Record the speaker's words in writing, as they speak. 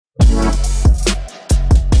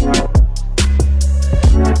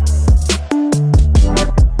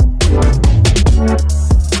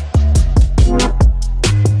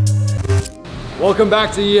Welcome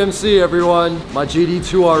back to EMC, everyone. My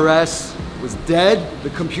GT2RS was dead.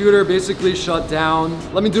 The computer basically shut down.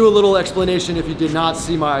 Let me do a little explanation if you did not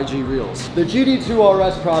see my IG reels. The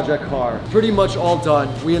GT2RS project car, pretty much all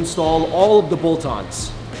done. We installed all of the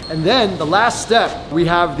bolt-ons. And then the last step, we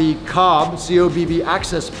have the COBB, C-O-B-B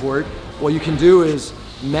access port. What you can do is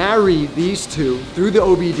marry these two through the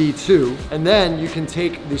OBD2, and then you can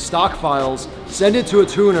take the stock files, send it to a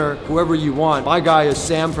tuner, whoever you want. My guy is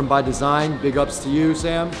Sam from By Design. Big ups to you,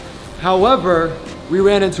 Sam. However, we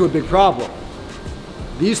ran into a big problem.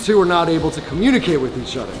 These two were not able to communicate with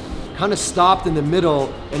each other. Kind of stopped in the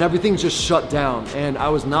middle and everything just shut down, and I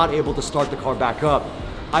was not able to start the car back up.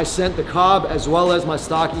 I sent the COBB as well as my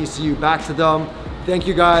stock ECU back to them. Thank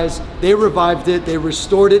you guys. They revived it. They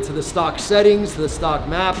restored it to the stock settings, to the stock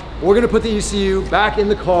map. We're gonna put the ECU back in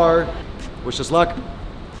the car. Wish us luck.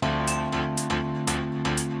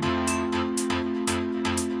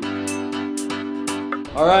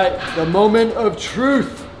 All right, the moment of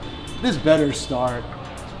truth. This better start.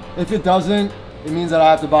 If it doesn't, it means that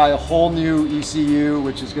I have to buy a whole new ECU,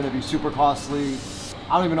 which is gonna be super costly.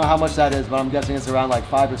 I don't even know how much that is, but I'm guessing it's around like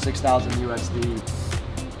 5,000 or 6,000 USD.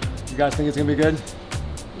 You guys think it's gonna be good?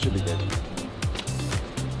 It should be good.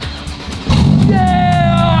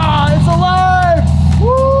 Yeah! It's alive!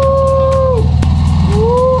 Woo!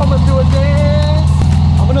 Woo! I'm gonna do a dance.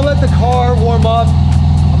 I'm gonna let the car warm up.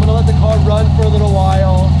 I'm gonna let the car run for a little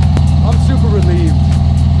while. I'm super relieved.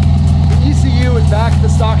 The ECU is back to the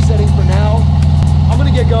stock setting for now. I'm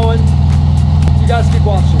gonna get going. You guys keep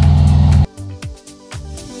watching.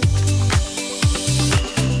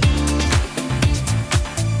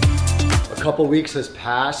 A couple weeks has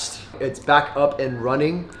passed. It's back up and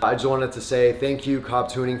running. I just wanted to say thank you, COBB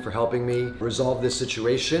Tuning, for helping me resolve this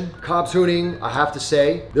situation. COBB Tuning, I have to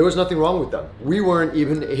say, there was nothing wrong with them. We weren't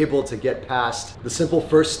even able to get past the simple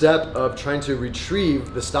first step of trying to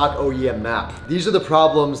retrieve the stock OEM map. These are the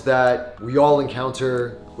problems that we all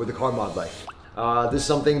encounter with the car mod life. This is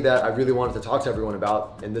something that I really wanted to talk to everyone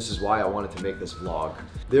about, and this is why I wanted to make this vlog.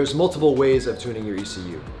 There's multiple ways of tuning your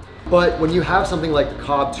ECU. But when you have something like the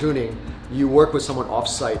COBB Tuning, you work with someone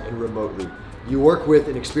off-site and remotely. You work with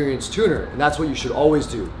an experienced tuner, and that's what you should always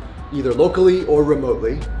do, either locally or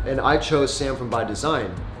remotely. And I chose Sam from By Design.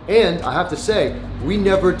 And I have to say, we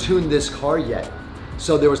never tuned this car yet.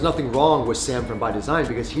 So there was nothing wrong with Sam from By Design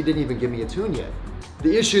because he didn't even give me a tune yet.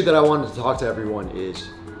 The issue that I wanted to talk to everyone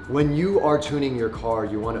is, when you are tuning your car,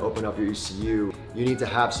 you want to open up your ECU, you need to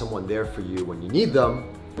have someone there for you when you need them.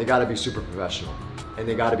 They gotta be super professional, and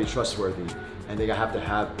they gotta be trustworthy, and they have to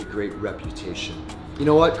have a great reputation. You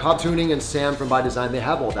know what, COBB Tuning and Sam from By Design, they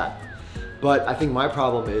have all that. But I think my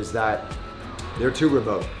problem is that they're too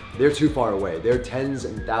remote. They're too far away. They're tens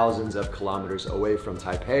and thousands of kilometers away from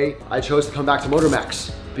Taipei. I chose to come back to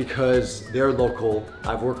MotorMax because they're local.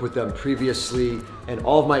 I've worked with them previously, and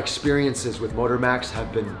all of my experiences with MotorMax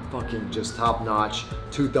have been fucking just top notch,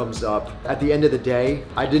 2 thumbs up. At the end of the day,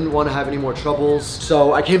 I didn't want to have any more troubles,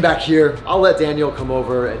 so I came back here. I'll let Daniel come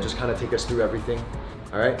over and just kind of take us through everything.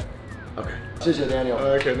 All right? Okay. 谢谢 Daniel.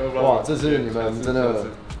 Okay, no problem. 哇，这是你们真的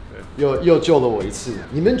又救了我一次。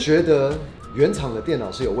你们觉得原厂的电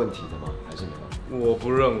脑是有问题的吗？还是没有？我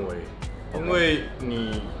不认为，因为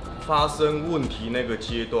你发生问题那个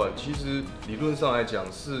阶段，其实理论上来讲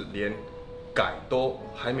是连改都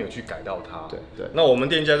还没有去改到它。对对。那我们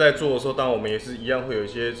店家在做的时候，当然我们也是一样会有一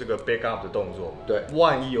些这个 backup 的动作。对。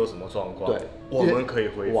万一有什么状况，对，我们可以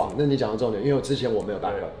恢复。哇，那你讲的重点，因为之前我没有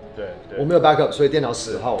backup。对。我没有 backup， 所以电脑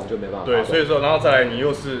死的话，我们就没办法。对，所以说，然后再来，你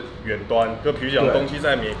又是远端，就比如讲东西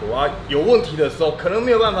在美国啊，有问题的时候，可能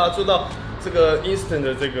没有办法做到这个 instant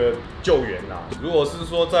的这个救援啦。如果是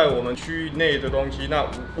说在我们区域内的东西，那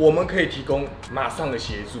我们可以提供马上的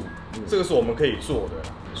协助，这个是我们可以做的。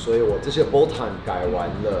所以我这些 bolt-on 改完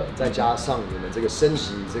了，再加上你们这个升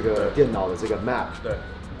级这个电脑的这个 map， 对，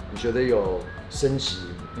你觉得有升级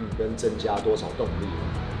跟增加多少动力？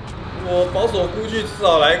我保守估计至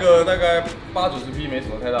少来个大概80-90匹，没什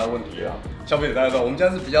么太大的问题啦。消费者大家知道，我们家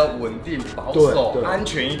是比较稳定、保守、安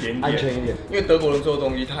全一点点。安全一点，因为德国人做的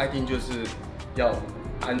东西，他一定就是要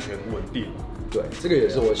安全稳定。对，这个也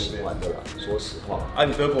是我喜欢的啦。说实话，啊，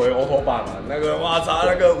你德国有 Autobahn 嘛？那个哇操，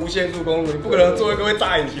那个无限速公路，你不可能做一个会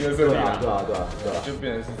炸引擎的设计啦。对啊，就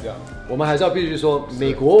变成是这样。我们还是要必须说，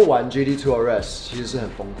美国玩 GT2RS 其实是很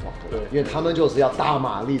疯狂的，对，因为他们就是要大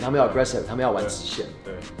马力，他们要 aggressive， 他们要玩极限。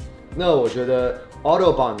对。那我觉得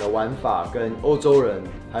Autobahn 的玩法跟欧洲人，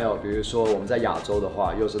还有比如说我们在亚洲的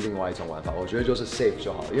话，又是另外一种玩法。我觉得就是 safe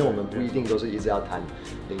就好了，因为我们不一定都是一直要弹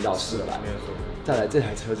0到4来。再来，这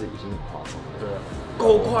台车子已经很夸张，对，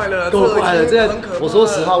够快了，够快了。这很可怕。我说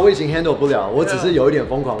实话，我已经 handle 不了，我只是有一点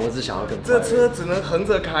疯狂，我只想要更快。这车只能横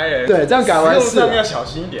着开哎。对，这样改完使用上要小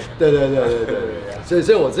心一点。对。所以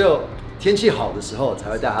我只有天气好的时候才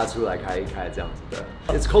会带它出来开一开这样子的。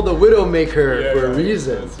It's called the Widowmaker for a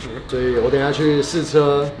reason。所以我等一下去试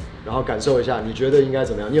车，然后感受一下，你觉得应该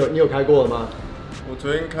怎么样？你有开过了吗？我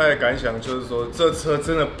昨天开的感想就是说，这车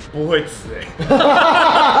真的不会死哎。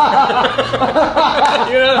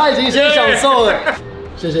他已经先享受了。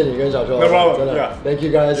谢谢你跟小秋。No problem. 真的 Yeah. Thank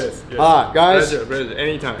you guys. Yes. Guys. Pleasure.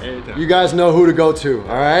 Anytime. You guys know who to go to.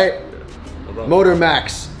 All right. No Motor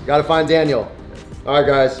Max. Gotta find Daniel. All right,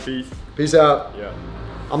 guys. Peace out. Yeah.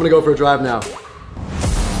 I'm gonna go for a drive now.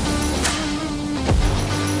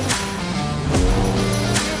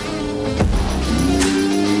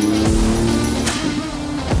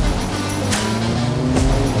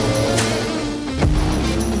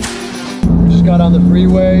 Got on the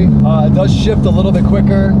freeway. It does shift a little bit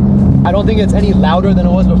quicker. I don't think it's any louder than it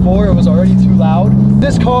was before. It was already too loud.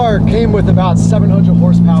 This car came with about 700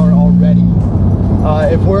 horsepower already.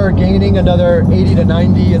 If we're gaining another 80 to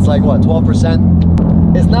 90, it's like what,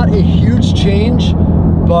 12%? It's not a huge change,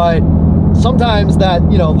 but sometimes that,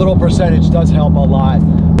 little percentage does help a lot.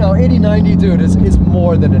 80, 90, dude, is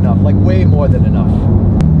more than enough, like way more than enough.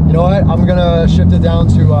 You know what? I'm gonna shift it down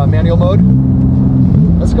to manual mode.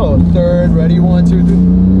 Let's go. Third, ready, 1, 2, 3.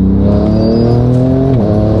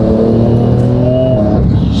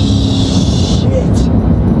 Shit!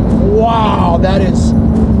 Wow, that is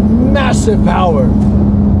massive power.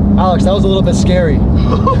 Alex, that was a little bit scary.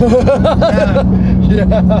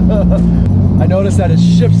 Yeah. I noticed that it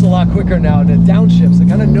shifts a lot quicker now, and it downshifts. It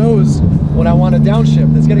kind of knows when I want to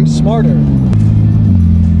downshift. It's getting smarter.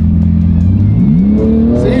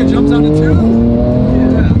 See, it jumps onto 2.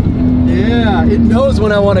 Yeah, it knows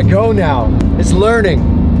when I want to go now. It's learning.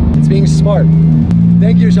 It's being smart.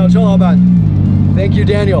 Thank you, Xiao Chou Laoban. Thank you,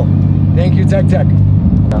 Daniel. Thank you, Tech.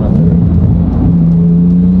 God.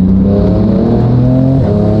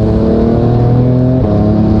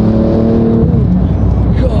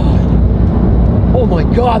 Oh my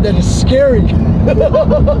God, that is scary.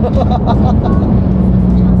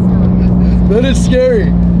 That is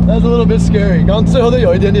scary. That's a little bit scary. 刚最后的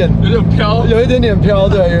有一点点飘，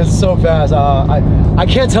对 ，it's so fast. I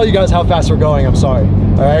can't tell you guys how fast we're going. I'm sorry.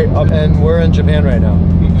 All right, and we're in Japan right now.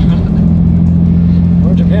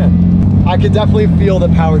 We're in Japan. I can definitely feel the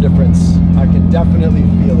power difference. I can definitely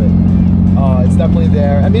feel it. It's definitely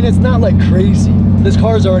there. I mean, it's not like crazy. This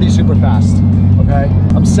car is already super fast. Okay,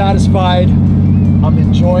 I'm satisfied. I'm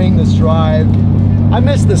enjoying this drive. I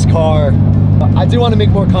miss this car. I do want to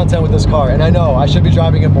make more content with this car, and I know I should be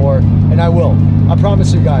driving it more, and I will. I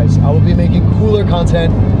promise you guys, I will be making cooler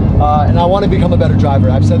content, and I want to become a better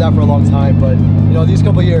driver. I've said that for a long time, but these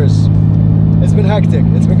couple years, it's been hectic,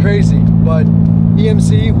 it's been crazy, but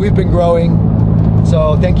EMC, we've been growing,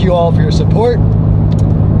 so thank you all for your support.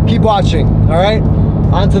 Keep watching, all right?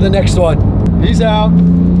 On to the next one. Peace out.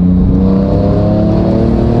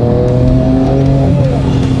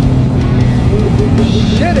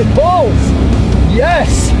 Shit, it pulls!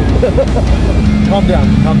 Yes! Calm down.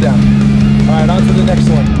 All right, on to the next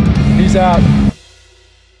one. Peace out.